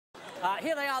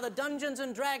Here they are, the Dungeons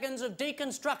and Dragons of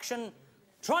deconstruction,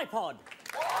 Tripod.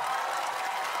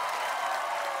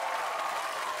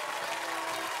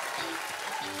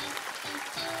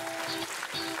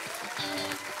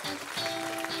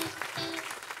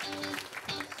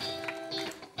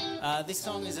 This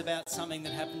song is about something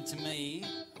that happened to me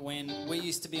when we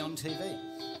used to be on TV.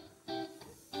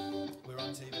 We're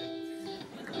on TV.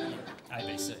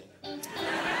 ABC.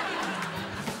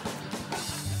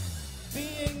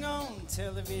 Being on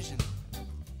television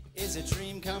is a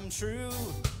dream come true.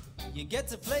 You get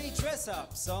to play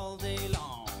dress-ups all day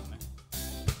long.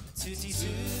 Tootsie Sue.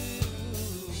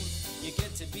 You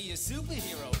get to be a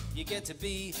superhero. You get to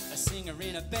be a singer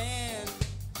in a band.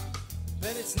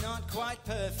 But it's not quite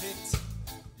perfect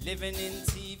living in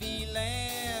TV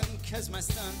land, 'cause my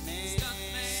stuntman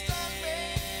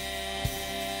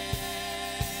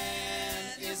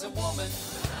is a woman.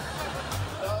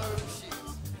 Oh shit.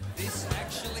 This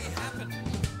actually happened.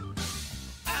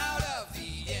 Out of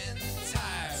the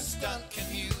entire stunt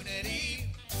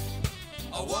community,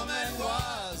 a woman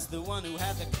Was the one who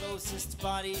had the closest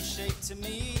body shape to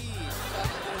me.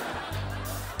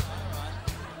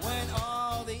 When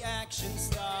all the action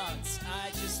starts,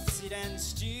 I just sit and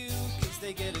stew, 'cause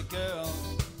they get a girl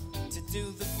to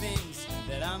do the things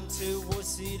that I'm too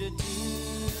wussy to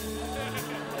do.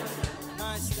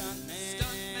 My stuntman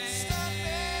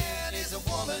is a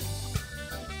woman.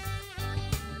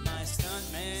 My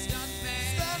stuntman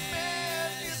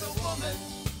is a woman.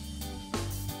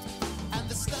 And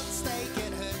the stunts they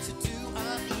get her to do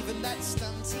aren't even that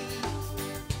stunty.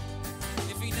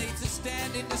 If he needs to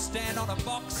stand in the stand on a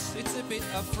box, it's a bit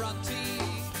affronty.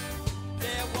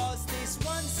 There was this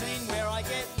one scene where I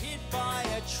get hit by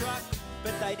a truck,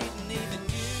 but they didn't even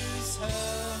use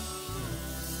her.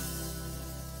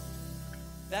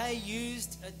 They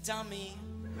used a dummy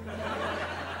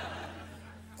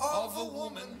Of a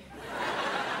woman.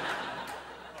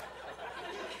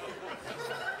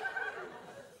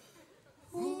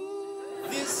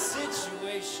 This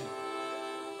situation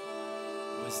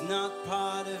was not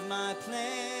part of my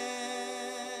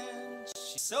plan.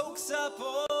 She soaks up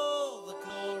all the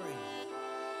glory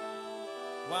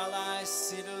while I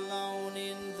sit alone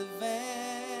in the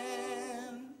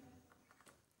van.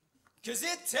 'Cause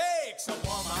it takes a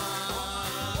woman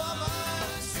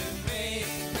to make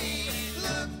me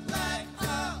look like a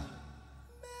man.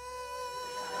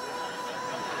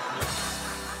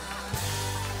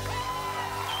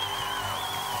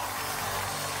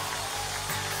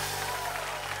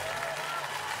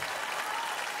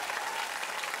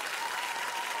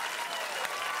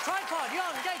 Tripod,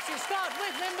 Jon, Gatesy, Scott,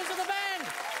 with members of the band.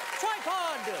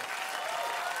 Tripod!